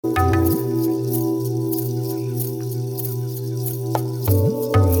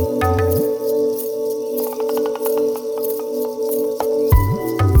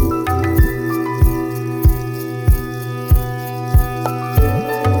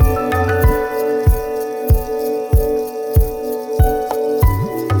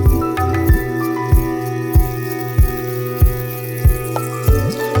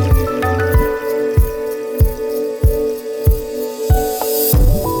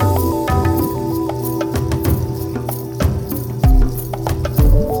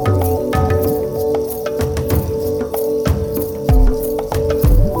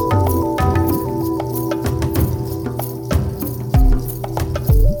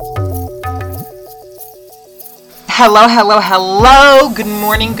Hello, hello, hello! Good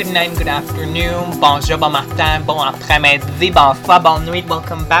morning, good night, good afternoon. Bonjour, bon matin, bon après-midi, bon soir, bonne nuit.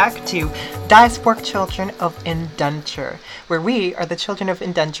 Welcome back to Diasporic Children of Indenture, where we are the children of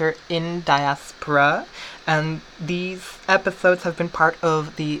indenture in diaspora. And these episodes have been part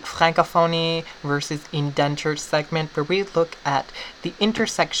of the Francophonie versus indenture segment, where we look at the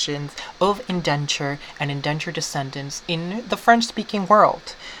intersections of indenture and indenture descendants in the French-speaking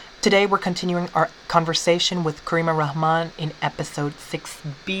world. Today we're continuing our conversation with Karima Rahman in episode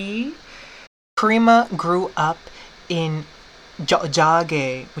 6B. Karima grew up in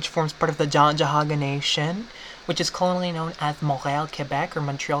Tiohtià:ke, which forms part of the Tiohtià:ke Nation, which is colonially known as Montréal, Quebec, or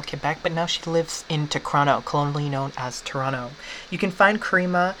Montreal, Quebec, but now she lives in Toronto, colonially known as Toronto. You can find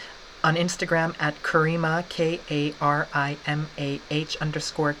Karima on Instagram at Karima, Karimah__KR,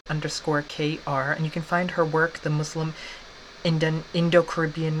 and you can find her work, the Muslim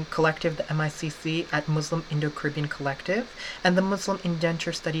Indo-Caribbean Collective, the MICC, at Muslim Indo-Caribbean Collective, and the Muslim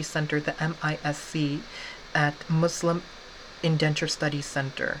Indenture Studies Center, the MISC, at Muslim Indenture Studies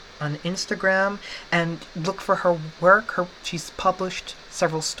Center on Instagram, and look for her work. She's published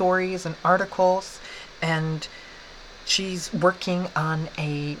several stories and articles, and she's working on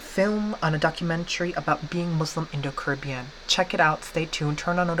a film, on a documentary about being Muslim Indo-Caribbean. Check it out, stay tuned,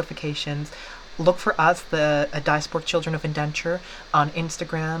 turn on notifications. Look for us, the Diasporic Children of Indenture, on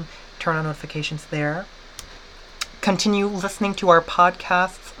Instagram. Turn on notifications there. Continue listening to our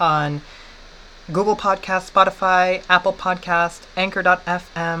podcasts on Google Podcasts, Spotify, Apple Podcasts,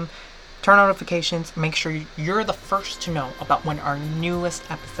 Anchor.fm. Turn on notifications. Make sure you're the first to know about when our newest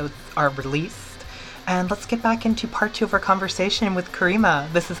episodes are released. And let's get back into part 2 of our conversation with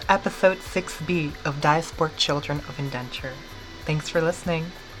Karima. This is episode 6B of Diasporic Children of Indenture. Thanks for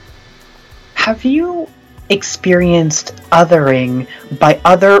listening. Have you experienced othering by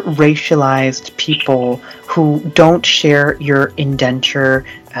other racialized people who don't share your indenture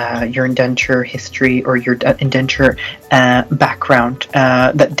history or your indenture background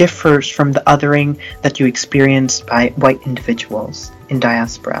that differs from the othering that you experienced by white individuals in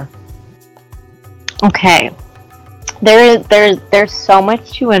diaspora? Okay, there's so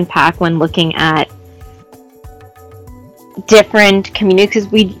much to unpack when looking at different communities,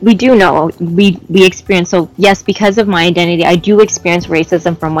 because we do know we experience, so yes, because of my identity I do experience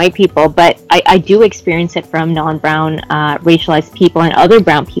racism from white people, but I do experience it from non-brown racialized people and other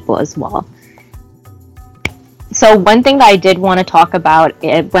brown people as well. So one thing that I did want to talk about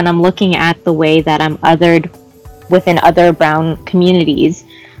when I'm looking at the way that I'm othered within other brown communities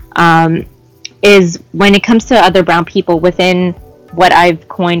is when it comes to other brown people within what I've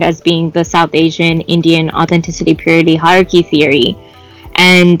coined as being the South Asian Indian authenticity purity hierarchy theory,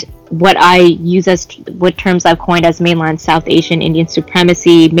 and what I use as what terms I've coined as mainland South Asian Indian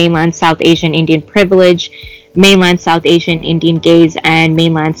supremacy, mainland South Asian Indian privilege, mainland South Asian Indian gaze, and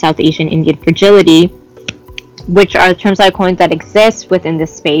mainland South Asian Indian fragility, which are terms I coined that exist within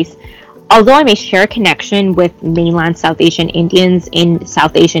this space. Although I may share a connection with mainland South Asian Indians in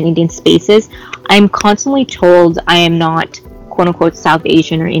South Asian Indian spaces, I'm constantly told I am not quote-unquote South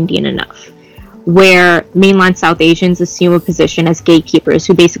Asian or Indian enough, where mainland South Asians assume a position as gatekeepers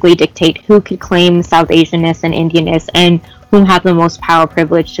who basically dictate who could claim South Asianness and Indianness and whom have the most power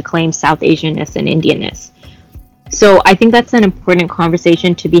privilege to claim South Asianness and Indianness. So I think that's an important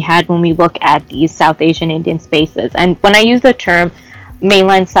conversation to be had when we look at these South Asian Indian spaces. And when I use the term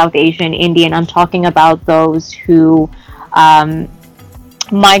mainland South Asian Indian, I'm talking about those who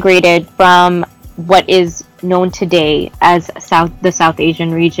migrated from what is known today as the South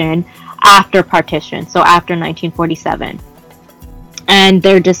Asian region after partition, so after 1947, and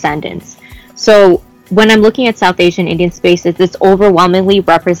their descendants. So when I'm looking at South Asian Indian spaces, it's overwhelmingly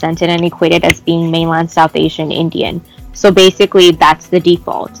represented and equated as being mainland South Asian Indian. So basically that's the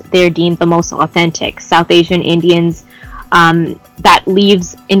default. They're deemed the most authentic South Asian Indians. That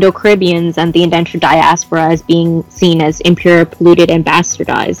leaves Indo-Caribbeans and the indentured diaspora as being seen as impure, polluted, and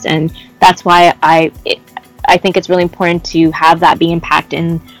bastardized, and that's why I think it's really important to have that be impacted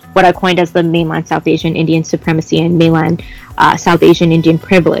in what I coined as the mainland South Asian Indian supremacy and mainland South Asian Indian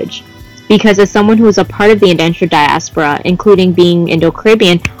privilege. Because as someone who is a part of the indentured diaspora, including being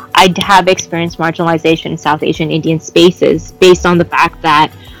Indo-Caribbean, I have experienced marginalization in South Asian Indian spaces based on the fact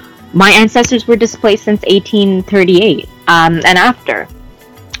that my ancestors were displaced since 1838 and after,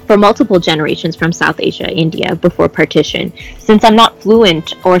 for multiple generations from South Asia, India, before partition, since I'm not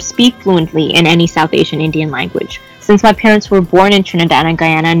fluent or speak fluently in any South Asian Indian language, since my parents were born in Trinidad and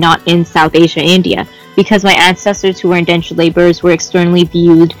Guyana, not in South Asia, India, because my ancestors who were indentured laborers were externally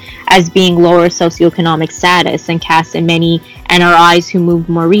viewed as being lower socioeconomic status and cast in many NRIs who moved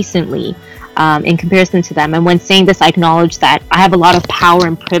more recently, in comparison to them. And when saying this, I acknowledge that I have a lot of power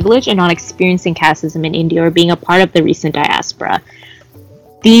and privilege in not experiencing casteism in India or being a part of the recent diaspora.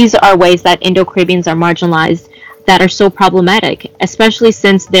 These are ways that Indo-Caribbeans are marginalized that are so problematic, especially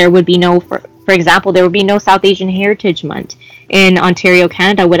since there would be no, for example, there would be no South Asian Heritage Month in Ontario,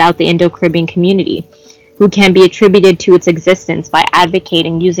 Canada without the Indo-Caribbean community, who can be attributed to its existence by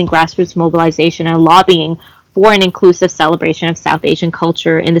advocating, using grassroots mobilization and lobbying for an inclusive celebration of South Asian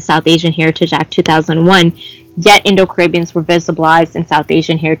culture in the South Asian Heritage Act 2001, yet Indo-Caribbeans were visibilized in South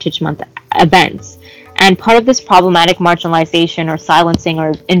Asian Heritage Month events. And part of this problematic marginalization or silencing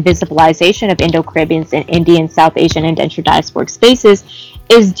or invisibilization of Indo-Caribbeans in Indian, South Asian, and indentured diasporic spaces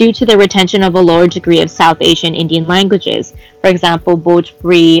is due to the retention of a lower degree of South Asian Indian languages. For example,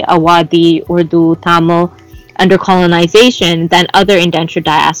 Bhojpuri, Awadhi, Urdu, Tamil, under colonization than other indentured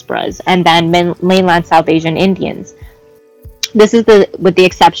diasporas and than mainland South Asian Indians. This is with the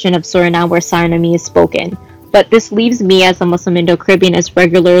exception of Suriname, where Suriname is spoken. But this leaves me as a Muslim Indo-Caribbean as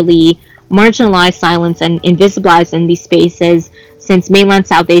regularly marginalized, silenced, and invisibilized in these spaces, since mainland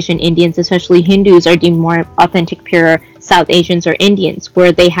South Asian Indians, especially Hindus, are deemed more authentic, pure South Asians or Indians,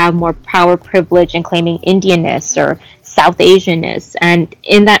 where they have more power, privilege in claiming Indianness or South Asianness. And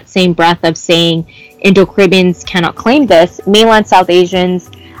in that same breath of saying Indo-Caribbeans cannot claim this, mainland South Asians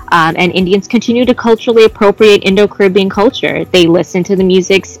and Indians continue to culturally appropriate Indo-Caribbean culture. They listen to the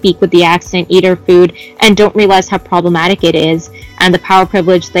music, speak with the accent, eat our food, and don't realize how problematic it is and the power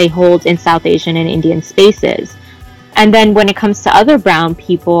privilege they hold in South Asian and Indian spaces. And then when it comes to other brown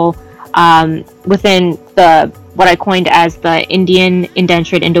people, within what I coined as the Indian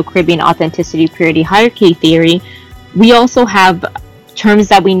indentured Indo-Caribbean authenticity purity hierarchy theory, we also have terms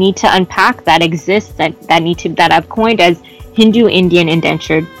that we need to unpack that exist that I've coined as Hindu Indian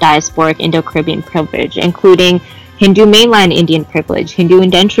indentured diasporic Indo-Caribbean privilege, including Hindu mainland Indian privilege, Hindu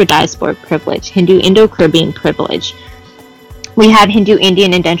indentured diasporic privilege, Hindu Indo-Caribbean privilege. We have Hindu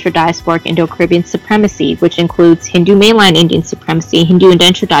Indian indentured diasporic Indo-Caribbean supremacy, which includes Hindu mainland Indian supremacy, Hindu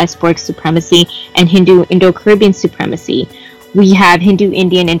indentured diasporic supremacy, and Hindu Indo-Caribbean supremacy. We have Hindu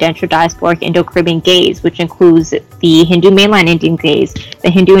Indian indentured diasporic Indo-Caribbean gaze, which includes the Hindu mainland Indian gaze, the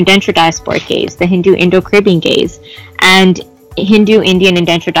Hindu indentured diasporic gaze, the Hindu Indo-Caribbean gaze, and Hindu Indian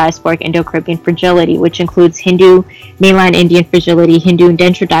indentured diasporic Indo-Caribbean fragility, which includes Hindu mainland Indian fragility, Hindu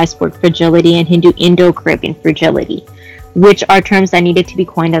indentured diasporic fragility, and Hindu Indo-Caribbean fragility, which are terms that needed to be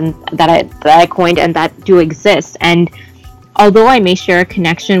coined and that I coined and that do exist. And although I may share a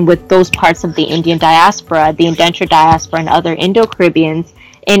connection with those parts of the Indian diaspora, the indentured diaspora, and other Indo-Caribbeans,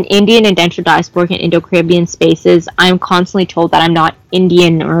 in Indian indentured diasporic and Indo-Caribbean spaces, I'm constantly told that I'm not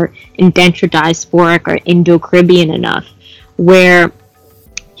Indian or indentured diasporic or Indo-Caribbean enough, where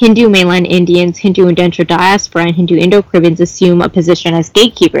Hindu mainland Indians, Hindu indentured diaspora, and Hindu Indo-Caribbeans assume a position as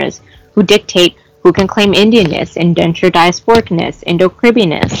gatekeepers who dictate who can claim Indianness, indentured diasporicness,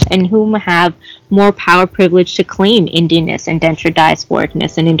 Indo-Caribbeanness, and whom have more power privilege to claim Indianness, indentured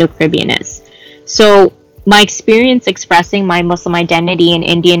diasporicness, and Indo-Caribbeanness. So my experience expressing my Muslim identity in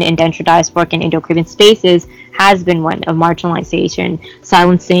Indian, indentured diasporic, and Indo-Caribbean spaces has been one of marginalization,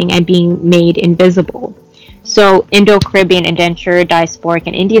 silencing, and being made invisible. So Indo-Caribbean, indentured, diasporic,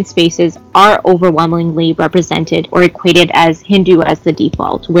 and Indian spaces are overwhelmingly represented or equated as Hindu as the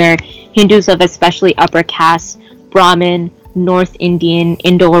default, where Hindus of especially upper caste, Brahmin, North Indian,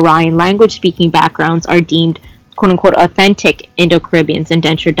 Indo-Aryan language-speaking backgrounds are deemed quote-unquote authentic Indo-Caribbeans,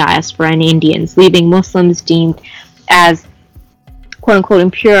 indentured diaspora, and Indians, leaving Muslims deemed as quote-unquote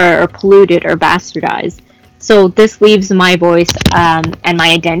impure or polluted or bastardized. So this leaves my voice and my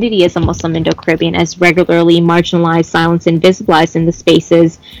identity as a Muslim Indo-Caribbean as regularly marginalized, silenced, and visibilized in the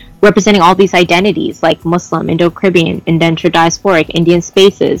spaces representing all these identities like Muslim, Indo-Caribbean, indentured diasporic, Indian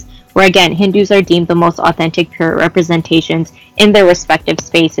spaces, where again Hindus are deemed the most authentic, pure representations in their respective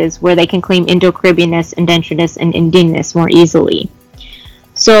spaces, where they can claim Indo-Caribbeanness, indenturedness, and Indianness more easily.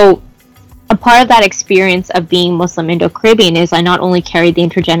 So a part of that experience of being Muslim Indo-Caribbean is I not only carry the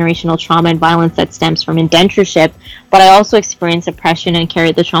intergenerational trauma and violence that stems from indentureship, but I also experience oppression and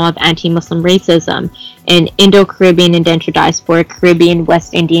carry the trauma of anti-Muslim racism in Indo-Caribbean, indentured diasporic, Caribbean,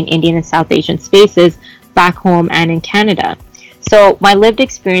 West Indian, Indian, and South Asian spaces back home and in Canada. So my lived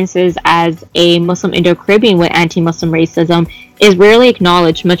experiences as a Muslim Indo-Caribbean with anti-Muslim racism is rarely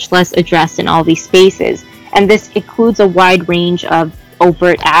acknowledged, much less addressed in all these spaces. And this includes a wide range of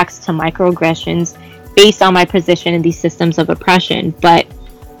overt acts to microaggressions based on my position in these systems of oppression. But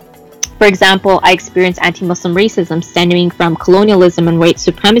for example, I experienced anti-Muslim racism stemming from colonialism and white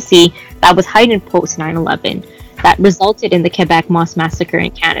supremacy that was heightened post 9/11 that resulted in the Quebec Mosque Massacre in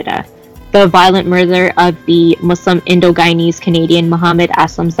Canada. the violent murder of the Muslim Indo-Guyanese Canadian Mohammed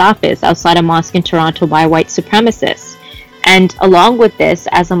Aslam Zafis outside a mosque in Toronto by white supremacists. And along with this,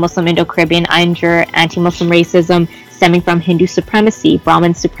 as a Muslim Indo-Caribbean, I endure anti-Muslim racism stemming from Hindu supremacy,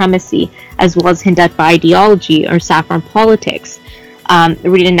 Brahmin supremacy, as well as Hindutva ideology or saffron politics,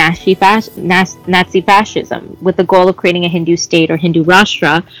 rooted in Nazi fascism, with the goal of creating a Hindu state or Hindu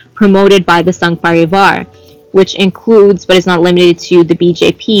Rashtra promoted by the Sangh Parivar, which includes but is not limited to the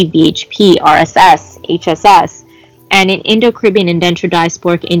BJP, VHP, RSS, HSS, and in Indo-Caribbean indentured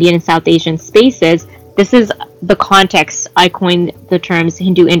diasporic Indian and South Asian spaces. This is the context I coined the terms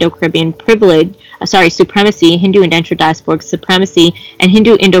Hindu Indo-Caribbean supremacy, Hindu indentured diasporic supremacy, and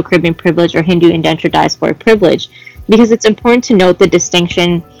Hindu Indo-Caribbean privilege or Hindu indentured diasporic privilege, because it's important to note the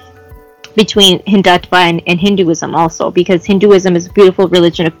distinction between Hindutva and Hinduism also, because Hinduism is a beautiful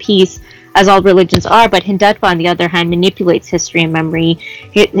religion of peace, as all religions are, but Hindutva, on the other hand, manipulates history and memory,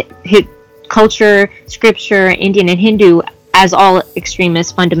 culture, scripture, Indian and Hindu, as all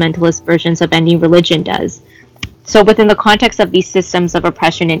extremist fundamentalist versions of any religion does. So within the context of these systems of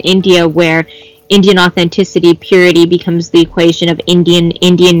oppression in India, where Indian authenticity, purity becomes the equation of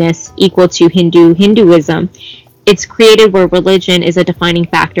Indianness equal to Hinduism, it's created where religion is a defining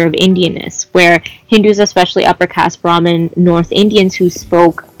factor of Indianness, where Hindus, especially upper caste Brahmin North Indians who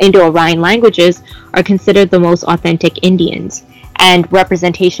spoke Indo-Aryan languages, are considered the most authentic Indians and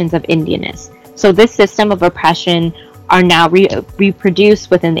representations of Indianness. So this system of oppression are now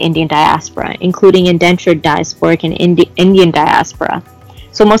reproduced within the Indian diaspora, including indentured diasporic and Indian diaspora.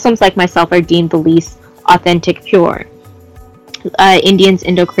 So Muslims like myself are deemed the least authentic pure Indians,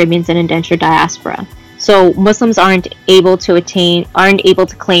 Indo-Caribbeans, and indentured diaspora. So Muslims aren't able to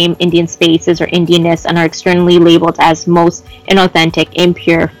claim Indian spaces or Indianness and are externally labeled as most inauthentic,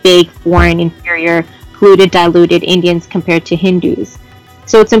 impure, fake, foreign, inferior, polluted, diluted Indians compared to Hindus.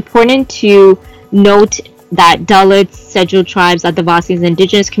 So it's important to note that Dalits, scheduled tribes, Adivasis, and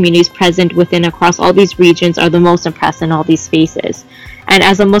indigenous communities present within across all these regions are the most oppressed in all these spaces. And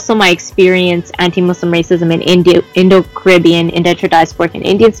as a Muslim, I experience anti-Muslim racism in Indo-Caribbean, indentured diasporic, and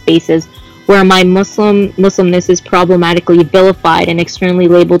Indian spaces, where my Muslimness is problematically vilified and externally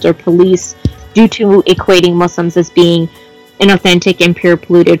labeled or policed due to equating Muslims as being inauthentic, impure,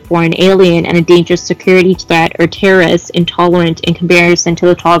 polluted, foreign, alien, and a dangerous security threat or terrorist, intolerant in comparison to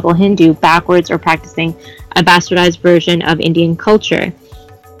the tolerable Hindu, backwards, or practicing a bastardized version of Indian culture.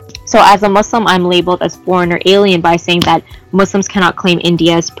 So as a Muslim, I'm labeled as foreign or alien by saying that Muslims cannot claim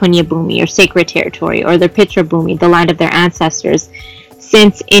India as Punya Bhumi or sacred territory, or their Pitra Bhumi, the land of their ancestors,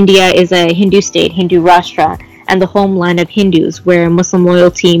 since India is a Hindu state, Hindu Rashtra, and the homeland of Hindus, where Muslim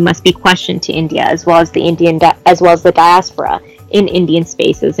loyalty must be questioned to India, as well as the diaspora in Indian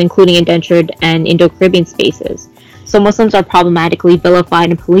spaces, including indentured and Indo-Caribbean spaces. So Muslims are problematically vilified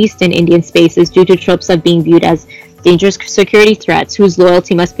and policed in Indian spaces due to tropes of being viewed as dangerous security threats whose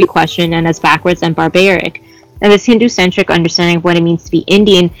loyalty must be questioned and as backwards and barbaric. And this Hindu-centric understanding of what it means to be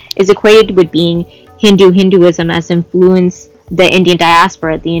Indian is equated with being Hinduism as influence the Indian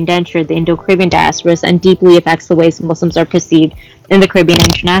diaspora, the indentured, the Indo-Caribbean diasporas, and deeply affects the ways Muslims are perceived in the Caribbean and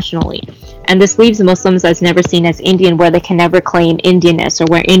internationally. And this leaves Muslims as never seen as Indian, where they can never claim Indianness, or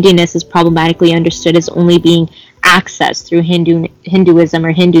where Indianness is problematically understood as only being accessed through Hinduism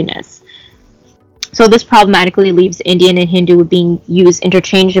or Hinduness. So this problematically leaves Indian and Hindu being used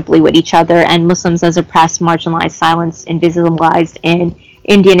interchangeably with each other, and Muslims as oppressed, marginalized, silenced, invisibilized in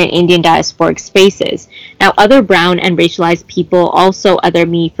Indian and Indian diasporic spaces. Now, other brown and racialized people also other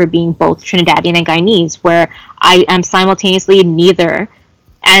me for being both Trinidadian and Guyanese, where I am simultaneously neither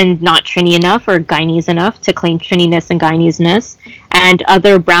and not Trini enough or Guyanese enough to claim Trininess and Guyaneseness, and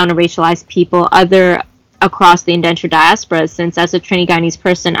other brown and racialized people other across the indentured diaspora, since as a Trini Guyanese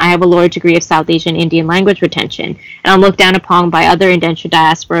person, I have a lower degree of South Asian Indian language retention, and I'm looked down upon by other indentured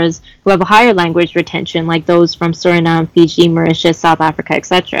diasporas who have a higher language retention, like those from Suriname, Fiji, Mauritius, South Africa,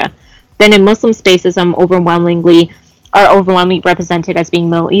 etc. Then in Muslim spaces, are overwhelmingly represented as being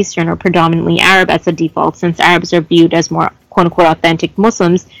Middle Eastern or predominantly Arab as a default, since Arabs are viewed as more quote-unquote authentic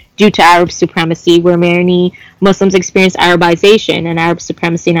Muslims due to Arab supremacy, where many Muslims experience Arabization and Arab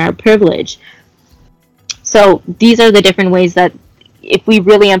supremacy and Arab privilege. So these are the different ways that, if we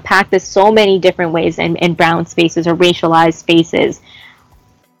really unpack this, so many different ways in brown spaces or racialized spaces,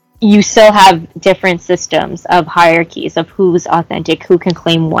 you still have different systems of hierarchies of who's authentic, who can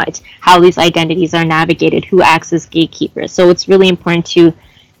claim what, how these identities are navigated, who acts as gatekeepers. So it's really important to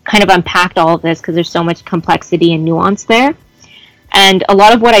kind of unpack all of this because there's so much complexity and nuance there. And a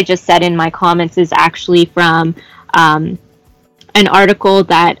lot of what I just said in my comments is actually from an article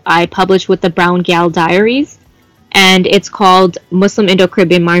that I published with the Brown Gal Diaries. and it's called Muslim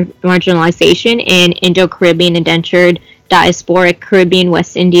Indo-Caribbean Marginalization in Indo-Caribbean Indentured Diasporic Caribbean,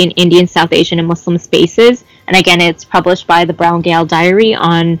 West Indian, Indian, South Asian, and Muslim Spaces. And again, it's published by the Brown Gale Diary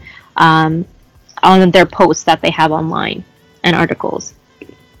on their posts that they have online and articles.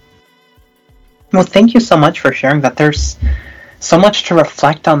 Well, thank you so much for sharing that. There's so much to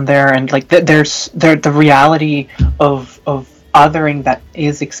reflect on there, and like there's the reality of othering that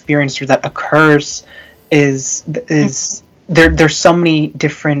is experienced or that occurs is there's so many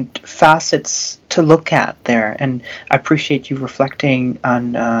different facets to look at there, and I appreciate you reflecting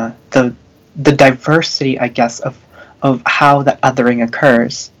on the diversity, I guess, of how the othering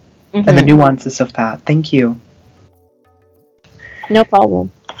occurs and the nuances of that. Thank you. No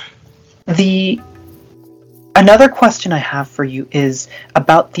problem. Another question I have for you is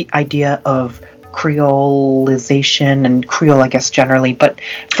about the idea of Creolization and Creole, I guess, generally. But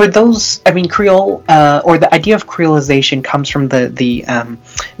for those, I mean, Creole or the idea of Creolization comes from the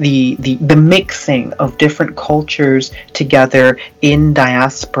mixing of different cultures together in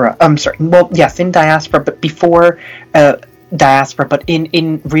diaspora. In diaspora, but before diaspora, but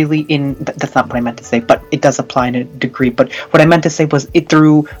that's not what I meant to say, but it does apply in a degree. But what I meant to say was it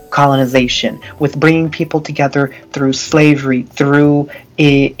through colonization, with bringing people together through slavery, through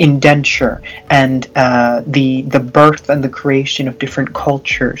indenture, and the birth and the creation of different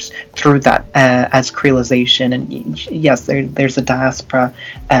cultures through that as Creolization. And yes, there's a diaspora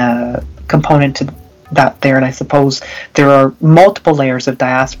component to that there, and I suppose there are multiple layers of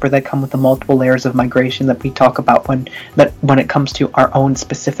diaspora that come with the multiple layers of migration that we talk about when it comes to our own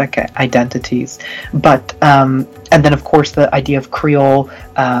specific identities. But and then of course the idea of Creole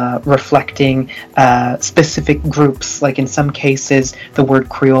reflecting specific groups. Like in some cases the word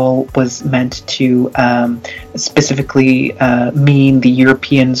Creole was meant to specifically mean the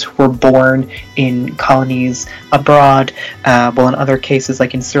Europeans who were born in colonies abroad, while in other cases,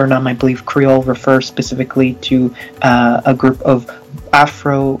 like in Suriname, I believe Creole refers specifically to a group of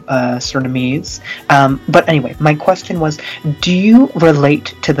Afro-Surinamese. But anyway, my question was, do you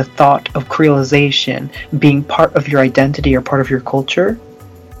relate to the thought of Creolization being part of your identity or part of your culture?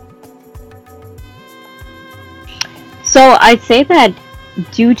 So I'd say that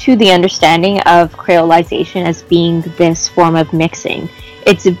due to the understanding of Creolization as being this form of mixing,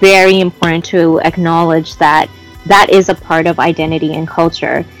 it's very important to acknowledge that that is a part of identity and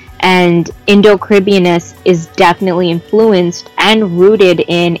culture. And Indo-Caribbeanness is definitely influenced and rooted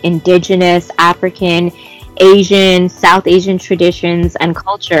in indigenous, African, Asian, South Asian traditions and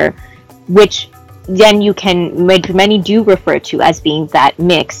culture, which then many do refer to as being that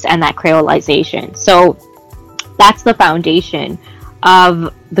mix and that Creolization. So that's the foundation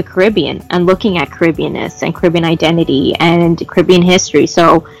of the Caribbean and looking at Caribbeanness and Caribbean identity and Caribbean history.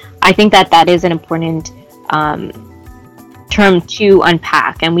 So I think that is an important term to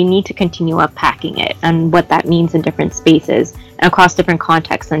unpack, and we need to continue unpacking it and what that means in different spaces and across different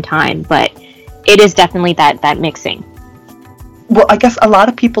contexts and time. But it is definitely that mixing. Well, I guess a lot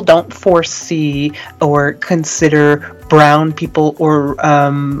of people don't foresee or consider brown people or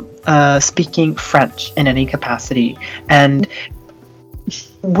speaking French in any capacity. And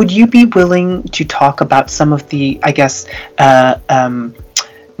would you be willing to talk about some of the, I guess,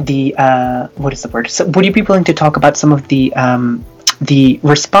 what is the word? So would you be willing to talk about some of the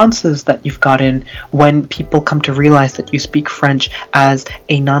responses that you've gotten when people come to realize that you speak French as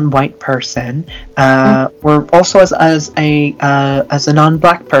a non-white person, or also as a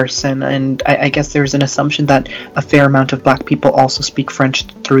non-black person? And I guess there's an assumption that a fair amount of black people also speak French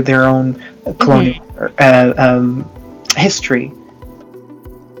through their own colonial history.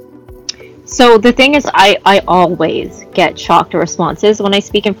 So the thing is, I always get shocked responses when I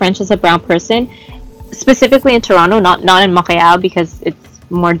speak in French as a brown person, specifically in Toronto, not in Montreal because it's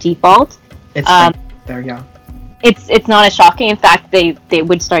more default. It's there, yeah. It's not as shocking. In fact, they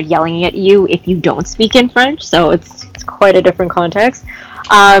would start yelling at you if you don't speak in French. So it's quite a different context.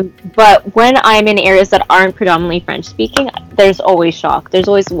 But when I'm in areas that aren't predominantly French speaking, there's always shock. There's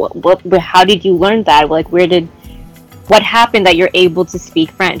always how did you learn that? Like what happened that you're able to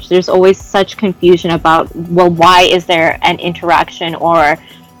speak French? There's always such confusion about, well, why is there an interaction or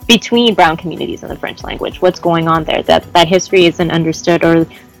between brown communities in the French language? What's going on there? That history isn't understood, or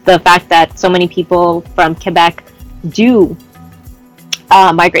the fact that so many people from Quebec do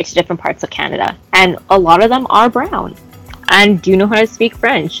migrate to different parts of Canada, and a lot of them are brown and do know how to speak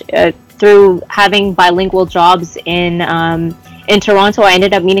French. Through having bilingual jobs in Toronto, I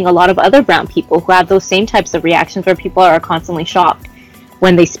ended up meeting a lot of other brown people who have those same types of reactions where people are constantly shocked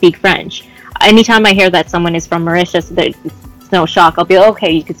when they speak French. Anytime I hear that someone is from Mauritius, it's no shock. I'll be like,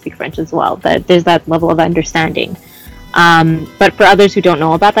 okay, you can speak French as well. That there's that level of understanding. But for others who don't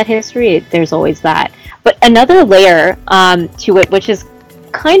know about that history, there's always that. But another layer to it, which is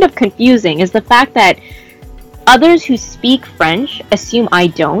kind of confusing, is the fact that others who speak French assume I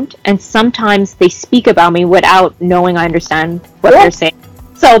don't, and sometimes they speak about me without knowing I understand what they're saying.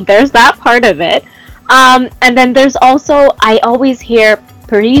 So there's that part of it. And then there's also, I always hear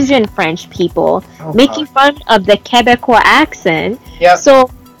Parisian French people making fun of the Quebecois accent. Yep. So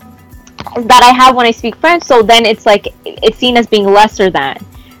that I have when I speak French. So then it's like, it's seen as being lesser than,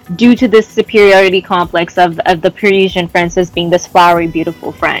 due to this superiority complex of the Parisian French as being this flowery,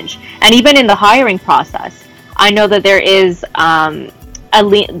 beautiful French. And even in the hiring process, I know that there is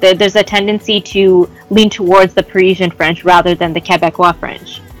there's a tendency to lean towards the Parisian French rather than the Quebecois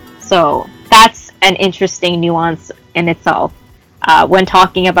French. So that's an interesting nuance in itself. When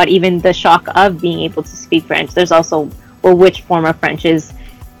talking about even the shock of being able to speak French, there's also, well, which form of French is,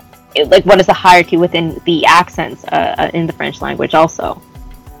 like, what is the hierarchy within the accents in the French language also.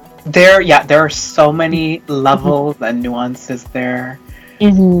 There are so many levels and nuances there.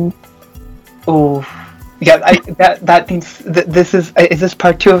 Oh, yeah. That means this is this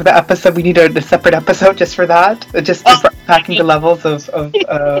part 2 of the episode? We need a separate episode just for that, just packing the levels of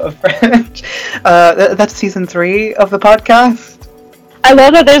French. That's season 3 of the podcast. I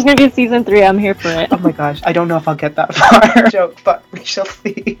love that there's going to be a season 3. I'm here for it. Oh my gosh, I don't know if I'll get that far, joke, but we shall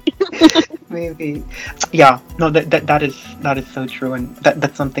see. Maybe. Yeah, no, that is so true, and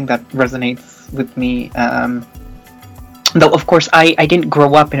that's something that resonates with me. Though of course I didn't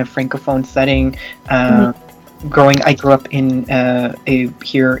grow up in a francophone setting. I grew up in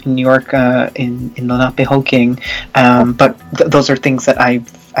here in New York in Lenape-Hoking, but those are things that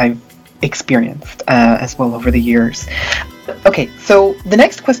I've experienced as well over the years. Okay, so the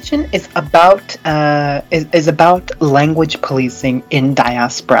next question is about language policing in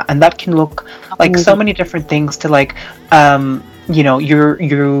diaspora, and that can look like so many different things. To like,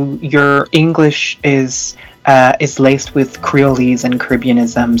 your English is laced with Creolese and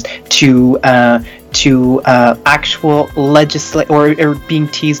Caribbeanisms to actual legislate or being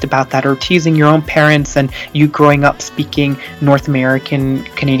teased about that, or teasing your own parents and you growing up speaking North American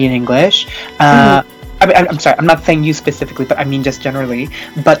Canadian English. I'm sorry, I'm not saying you specifically, but I mean just generally.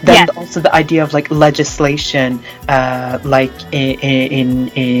 But then also the idea of like legislation, like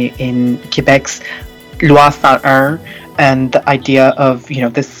in Quebec's Loi 101, and the idea of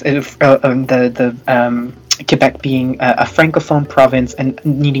this Quebec being a francophone province and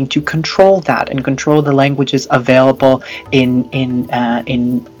needing to control that and control the languages available in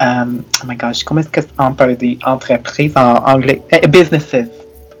oh my gosh, comment est-ce qu'on peut dire entreprise en anglais? Businesses.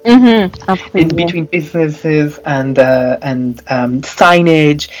 In between businesses and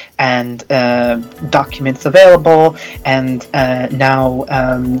signage and documents available, and now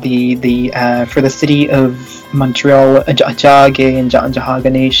the for the city of Montreal, Ajage and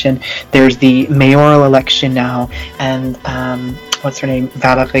Jahaga Nation, there's the mayoral election now, and what's her name,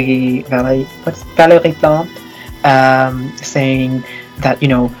 Valérie Plante, saying that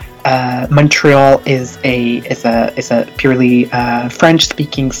Montreal is a purely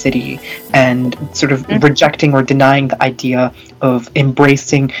French-speaking city, and sort of rejecting or denying the idea of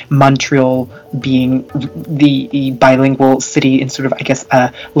embracing Montreal being the bilingual city in sort of, I guess,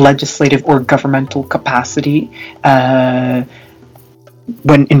 a legislative or governmental capacity.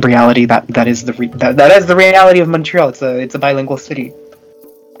 When in reality, that is the reality of Montreal. It's a bilingual city.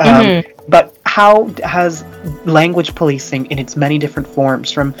 But how has language policing in its many different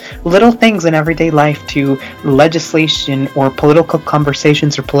forms, from little things in everyday life to legislation or political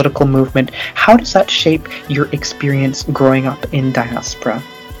conversations or political movement, how does that shape your experience growing up in diaspora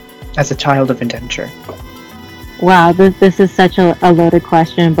as a child of indenture? Wow, this is such a loaded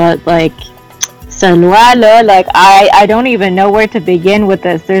question, but like, like I don't even know where to begin with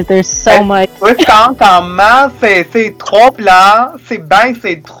this. There's so much. C'est trop là, c'est bien,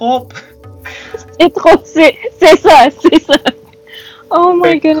 c'est trop. C'est trop, c'est ça. Oh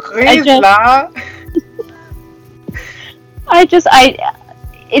my goodness.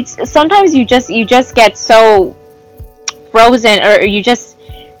 It's sometimes you just get so frozen, or you just,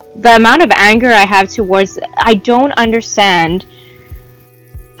 the amount of anger I have towards, I don't understand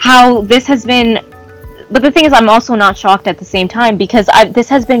how this has been. But the thing is, I'm also not shocked at the same time, because this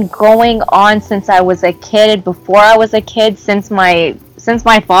has been going on since I was a kid, before I was a kid, since my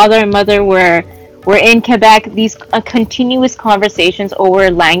father and mother were in Quebec. These continuous conversations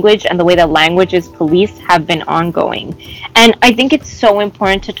over language and the way that language is policed have been ongoing. And I think it's so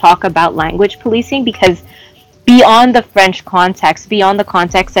important to talk about language policing, because beyond the French context, beyond the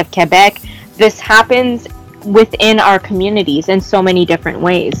context of Quebec, this happens within our communities in so many different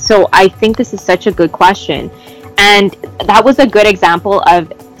ways. So I think this is such a good question. And that was a good example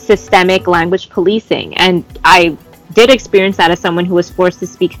of systemic language policing. And I did experience that as someone who was forced to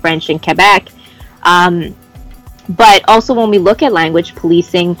speak French in Quebec. But also, when we look at language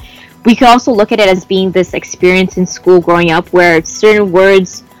policing, we could also look at it as being this experience in school growing up where certain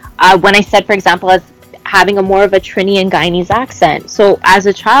words, when I said, for example, as having a more of a Trini and Guyanese accent. So as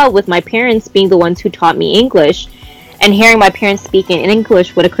a child, with my parents being the ones who taught me English, and hearing my parents speaking in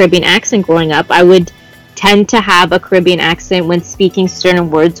English with a Caribbean accent growing up, I would tend to have a Caribbean accent when speaking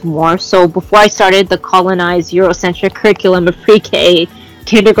certain words more. So before I started the colonized Eurocentric curriculum of pre-K,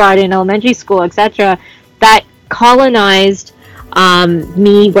 kindergarten, elementary school, etc., that colonized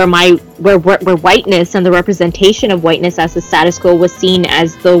me where whiteness and the representation of whiteness as the status quo was seen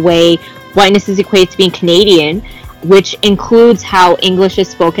as the way whiteness is equated to being Canadian, which includes how English is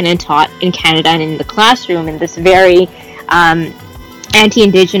spoken and taught in Canada and in the classroom in this very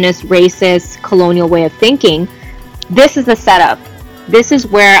anti-Indigenous, racist, colonial way of thinking. This is the setup. This is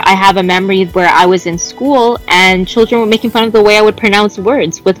where I have a memory where I was in school and children were making fun of the way I would pronounce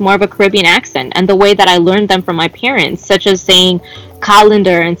words with more of a Caribbean accent and the way that I learned them from my parents, such as saying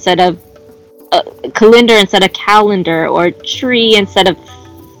calendar instead of calendar, or tree instead of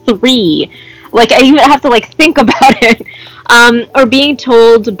three. Like, I even have to think about it. Or being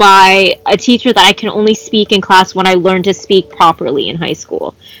told by a teacher that I can only speak in class when I learn to speak properly in high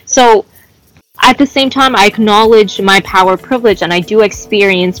school. So at the same time, I acknowledge my power privilege, and I do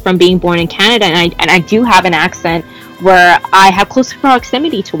experience from being born in Canada, and I do have an accent where I have close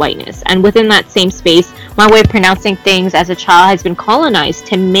proximity to whiteness. And within that same space, my way of pronouncing things as a child has been colonized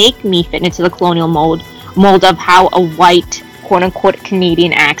to make me fit into the colonial mold of how a white, quote-unquote,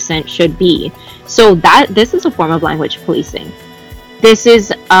 Canadian accent should be. So this is a form of language policing. This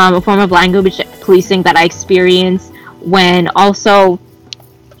is a form of language policing that I experience when also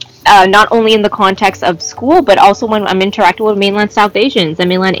not only in the context of school, but also when I'm interacting with mainland South Asians and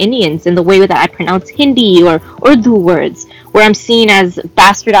mainland Indians in the way that I pronounce Hindi or Urdu words, where I'm seen as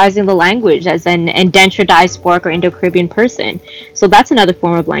bastardizing the language as an indentured diasporic or Indo-Caribbean person. So that's another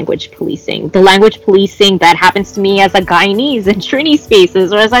form of language policing. The language policing that happens to me as a Guyanese in Trini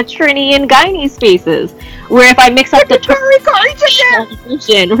spaces, or as a Trini in Guyanese spaces, where if I mix up the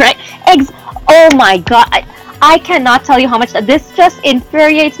version, right? Oh my god. I cannot tell you how much this just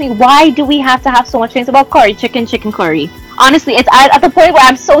infuriates me. Why do we have to have so much things about curry, chicken curry? Honestly, it's at the point where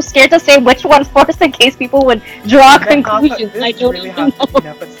I'm so scared to say which one first in case people would draw conclusions. This really has to be an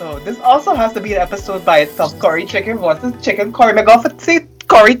episode. This also has to be an episode by itself. Curry chicken versus chicken curry. I'm going to say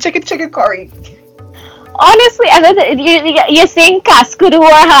curry chicken curry. Honestly, and then you're saying Kaskuru or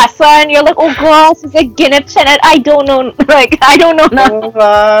Hassan, you're like, oh gosh, it's like Ginip Chenet. I don't know now.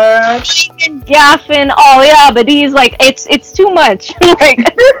 And Gaffin, oh yeah, but he's like, it's too much. Like,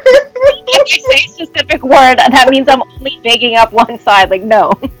 if you say a specific word, that means I'm only digging up one side. Like,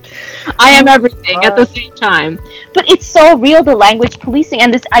 no, I am everything at the same time. But it's so real, the language policing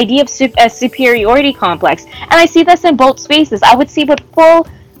and this idea of superiority complex. And I see this in both spaces. I would see with full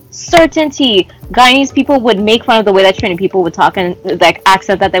certainty Guyanese people would make fun of the way that Trini people would talk and like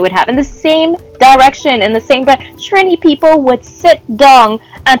accent that they would have. In the same direction, in the same breath, Trini people would sit down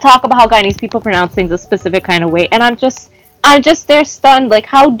and talk about how Guyanese people pronounce things a specific kind of way. And I'm just there stunned. Like,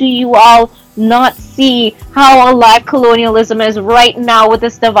 how do you all not see how alive colonialism is right now with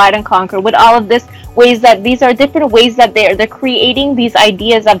this divide and conquer, with all of this ways that these are different ways that they're creating these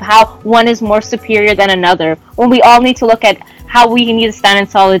ideas of how one is more superior than another, when we all need to look at how we need to stand in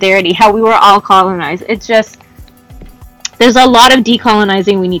solidarity, how we were all colonized. It's just, there's a lot of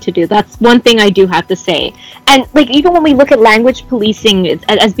decolonizing we need to do. That's one thing I do have to say. And like, even when we look at language policing,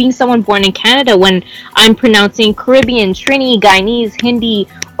 as being someone born in Canada, when I'm pronouncing Caribbean, Trini, Guyanese, Hindi,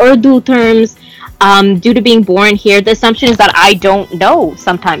 Urdu terms, due to being born here, the assumption is that I don't know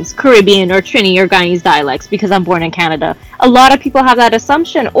sometimes Caribbean or Trini or Guyanese dialects because I'm born in Canada. A lot of people have that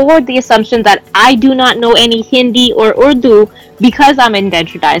assumption, or the assumption that I do not know any Hindi or Urdu because I'm an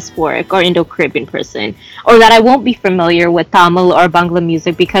indentured diasporic or Indo-Caribbean person, or that I won't be familiar with Tamil or Bangla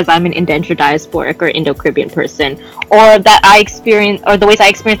music because I'm an indentured diasporic or Indo-Caribbean person, or that I experience, or the ways I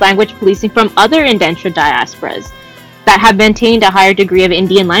experience language policing from other indentured diasporas that have maintained a higher degree of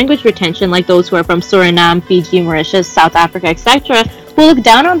Indian language retention, like those who are from Suriname, Fiji, Mauritius, South Africa, etc., who look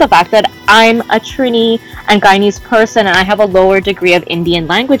down on the fact that I'm a Trini and Guyanese person and I have a lower degree of Indian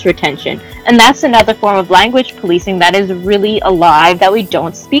language retention. And that's another form of language policing that is really alive, that we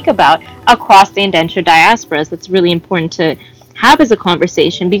don't speak about across the indentured diasporas. That's really important to have as a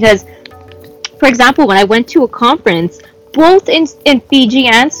conversation because, for example, when I went to a conference, both in Fiji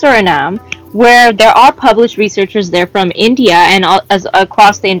and Suriname, where there are published researchers there from India and as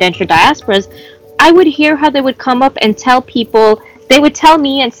across the indentured diasporas, I would hear how they would come up and tell people, they would tell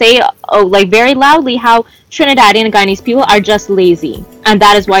me and say, oh, like very loudly, how Trinidadian and Guyanese people are just lazy, and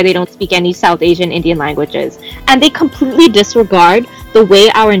that is why they don't speak any South Asian Indian languages. And they completely disregard the way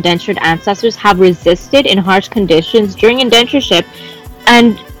our indentured ancestors have resisted in harsh conditions during indentureship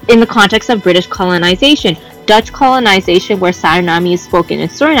and in the context of British colonization. Dutch colonization, where Suriname is spoken in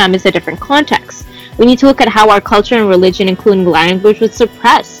Suriname, is a different context. We need to look at how our culture and religion, including language, was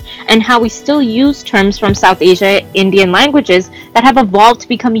suppressed, and how we still use terms from South Asia Indian languages that have evolved to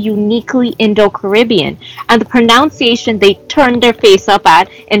become uniquely Indo-Caribbean. And the pronunciation they turn their face up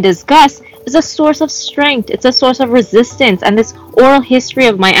at in disgust is a source of strength. It's a source of resistance, and this oral history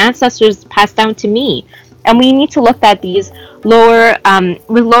of my ancestors passed down to me. And we need to look at these lower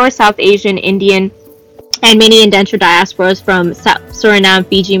South Asian Indian and many indentured diasporas from Suriname,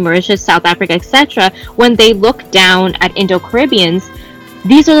 Fiji, Mauritius, South Africa, etc., when they look down at Indo-Caribbeans,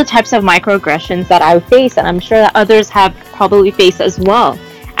 these are the types of microaggressions that I face, and I'm sure that others have probably faced as well.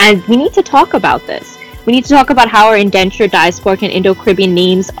 And we need to talk about this. We need to talk about how our indentured diasporic and Indo-Caribbean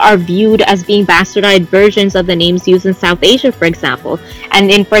names are viewed as being bastardized versions of the names used in South Asia, for example.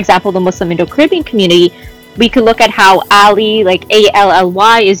 And in, for example, the Muslim Indo-Caribbean community, we could look at how Ali, like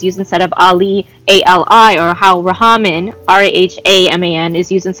A-L-L-Y, is used instead of Ali, A-L-I, or how Rahman, R-A-H-A-M-A-N,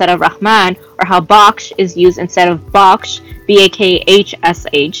 is used instead of Rahman, or how Baksh is used instead of Baksh,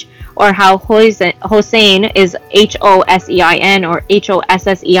 B-A-K-H-S-H, or how Hossein is H-O-S-E-I-N or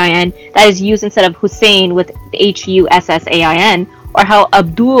H-O-S-S-E-I-N, that is used instead of Hussein with H-U-S-S-A-I-N, or how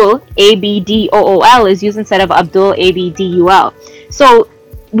Abdul, A-B-D-O-O-L, is used instead of Abdul, A-B-D-U-L. So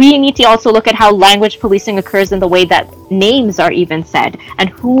we need to also look at how language policing occurs in the way that names are even said, and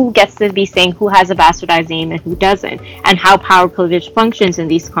who gets to be saying who has a bastardized name and who doesn't, and how power privilege functions in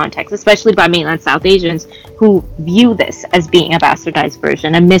these contexts, especially by mainland South Asians who view this as being a bastardized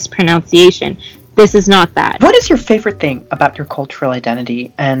version, a mispronunciation. This is not that. What is your favorite thing about your cultural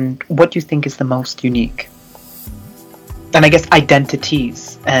identity, and what do you think is the most unique? And I guess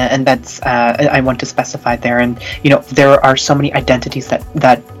identities, and that's I want to specify there. And there are so many identities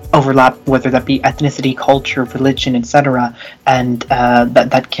that overlap, whether that be ethnicity, culture, religion, etc., and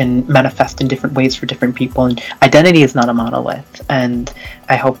that can manifest in different ways for different people. And identity is not a monolith. And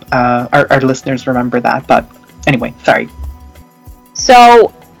I hope our listeners remember that. But anyway, sorry.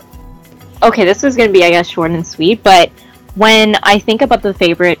 So, okay, this is going to be, I guess, short and sweet, but when I think about the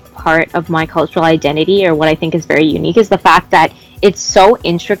favorite part of my cultural identity, or what I think is very unique, is the fact that it's so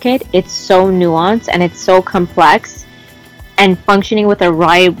intricate, it's so nuanced, and it's so complex, and functioning with a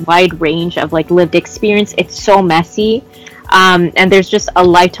wide range of like lived experience. It's so messy, and there's just a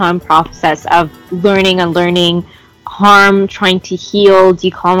lifetime process of learning, unlearning, harm, trying to heal,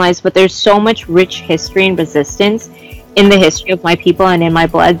 decolonize. But there's so much rich history and resistance in the history of my people and in my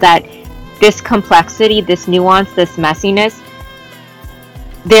blood that this complexity, this nuance, this messiness,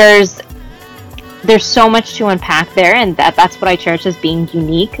 there's so much to unpack there, and that's what I cherish as being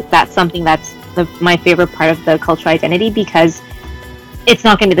unique. That's something that's my favorite part of the cultural identity, because it's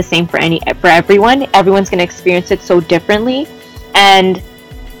not going to be the same for everyone. Everyone's going to experience it so differently, and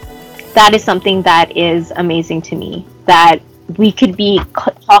that is something that is amazing to me, that we could be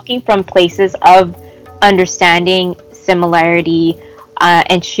talking from places of understanding, similarity,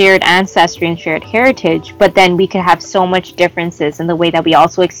 and shared ancestry and shared heritage, but then we could have so much differences in the way that we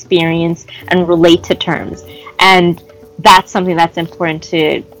also experience and relate to terms. And that's something that's important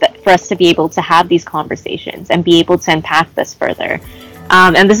for us to be able to have these conversations and be able to unpack this further.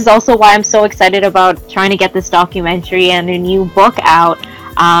 And this is also why I'm so excited about trying to get this documentary and a new book out,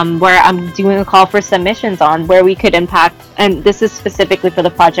 where I'm doing a call for submissions on where we could impact, and this is specifically for the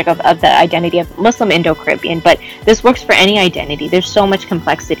project of the identity of Muslim Indo-Caribbean, but this works for any identity. There's so much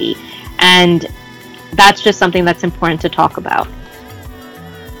complexity, and that's just something that's important to talk about.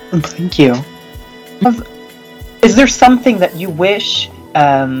 Thank you. Is there something that you wish,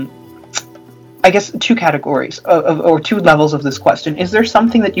 I guess two categories or two levels of this question. Is there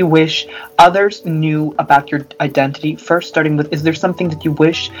something that you wish others knew about your identity? First, starting with, is there something that you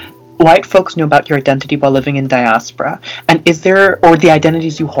wish white folks knew about your identity while living in diaspora? And is there, or the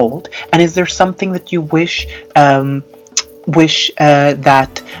identities you hold? And is there something that you wish that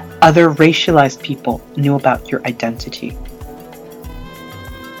other racialized people knew about your identity?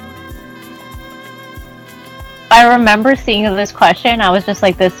 I remember seeing this question. I was just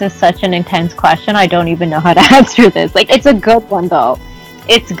like, this is such an intense question. I don't even know how to answer this. Like, it's a good one, though.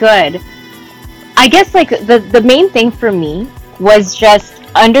 It's good. I guess, like, the main thing for me was just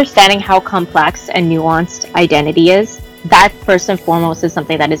understanding how complex and nuanced identity is, that first and foremost is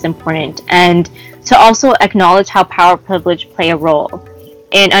something that is important. And to also acknowledge how power privilege play a role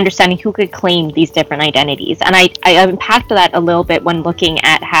in understanding who could claim these different identities. And I unpacked that a little bit when looking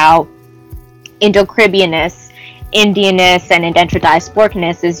at how Indo-Caribbeanness, Indianness, and indentured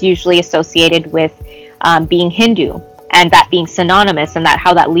diasporicness is usually associated with being Hindu, and that being synonymous, and that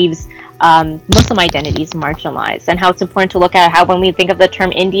how that leaves Muslim identities marginalized, and how it's important to look at how when we think of the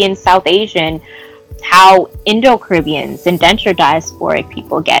term Indian, South Asian, how Indo-Caribbeans, indentured diasporic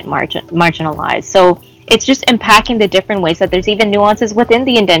people get marginalized. So it's just unpacking the different ways that there's even nuances within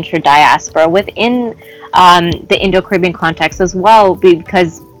the indentured diaspora, within the Indo-Caribbean context as well,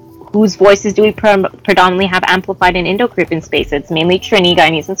 because whose voices do we predominantly have amplified in Indo-Caribbean space? It's mainly Trini,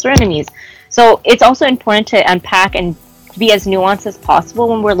 Guyanese, and Surinamese. So it's also important to unpack and be as nuanced as possible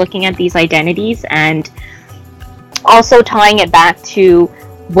when we're looking at these identities, and also tying it back to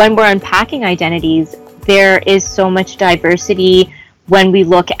when we're unpacking identities, there is so much diversity when we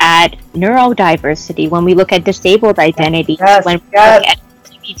look at neurodiversity, when we look at disabled identities, when we look at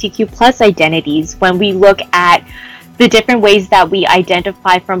LGBTQ plus identities, when we look at the different ways that we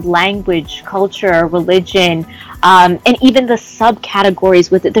identify from language, culture, religion, and even the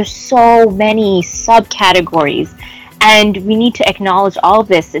subcategories with it. There's so many subcategories, and we need to acknowledge all of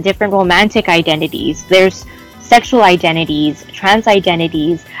this, the different romantic identities. There's sexual identities, trans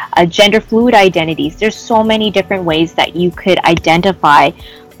identities, gender fluid identities. There's so many different ways that you could identify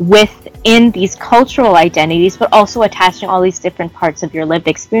within these cultural identities, but also attaching all these different parts of your lived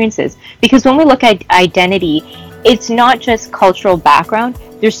experiences. Because when we look at identity, it's not just cultural background,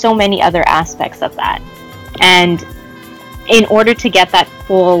 there's so many other aspects of that. And in order to get that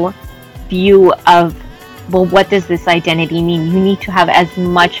full view of, well, what does this identity mean? You need to have as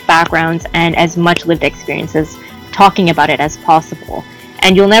much backgrounds and as much lived experiences talking about it as possible.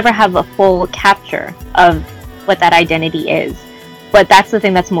 And you'll never have a full capture of what that identity is. But that's the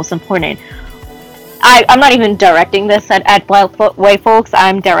thing that's most important. I'm not even directing this at white folks.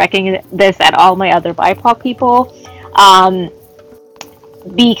 I'm directing this at all my other BIPOC people.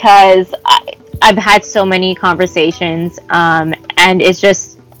 Because I've had so many conversations, and it's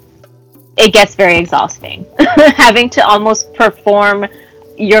just, it gets very exhausting having to almost perform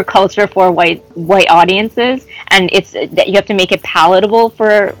your culture for white audiences, and it's that you have to make it palatable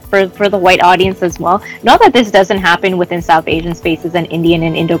for the white audience as well. Not that this doesn't happen within South Asian spaces and Indian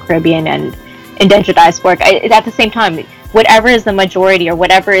and Indo-Caribbean and indentured diasporic. At the same time, whatever is the majority or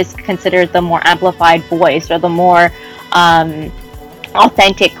whatever is considered the more amplified voice or the more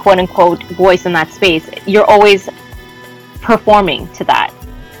authentic quote-unquote voice in that space, you're always performing to that.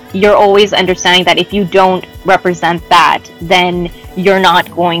 You're always understanding that if you don't represent that, then you're not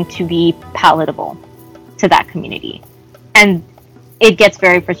going to be palatable to that community. And it gets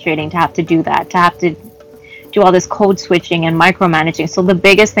very frustrating to have to do that, to have to do all this code switching and micromanaging. So the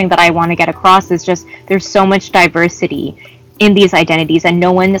biggest thing that I want to get across is just there's so much diversity in these identities, and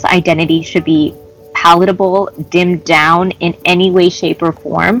no one's identity should be palatable, dimmed down in any way, shape, or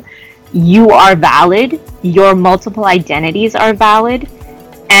form. You are valid. Your multiple identities are valid.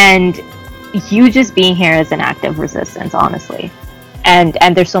 And you just being here is an act of resistance, honestly. And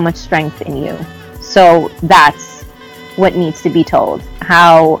there's so much strength in you. So that's what needs to be told.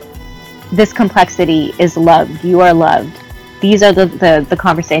 How this complexity is loved. You are loved. These are the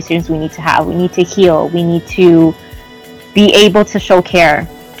conversations we need to have. We need to heal. We need to be able to show care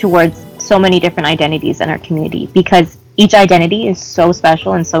towards so many different identities in our community, because each identity is so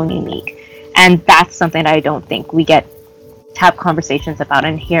special and so unique. And that's something that I don't think we get to have conversations about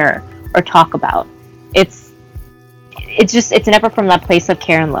and hear or talk about. It's never from that place of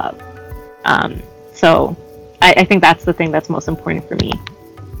care and love. So I think that's the thing that's most important for me.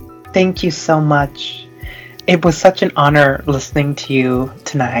 Thank you so much. It was such an honor listening to you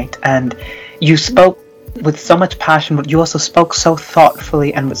tonight, and you spoke with so much passion, but you also spoke so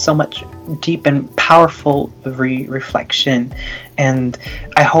thoughtfully and with so much deep and powerful reflection. And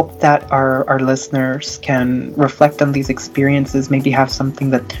I hope that our listeners can reflect on these experiences, maybe have something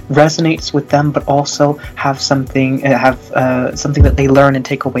that resonates with them, but also have something that they learn and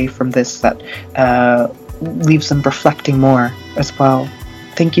take away from this that leaves them reflecting more as well.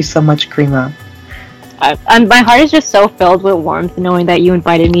 Thank you so much, Karima. My heart is just so filled with warmth knowing that you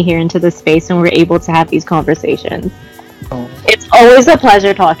invited me here into this space and we're able to have these conversations. Oh. It's always a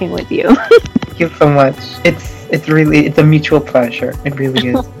pleasure talking with you. Thank you so much. It's a mutual pleasure. It really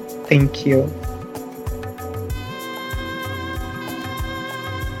is. Thank you.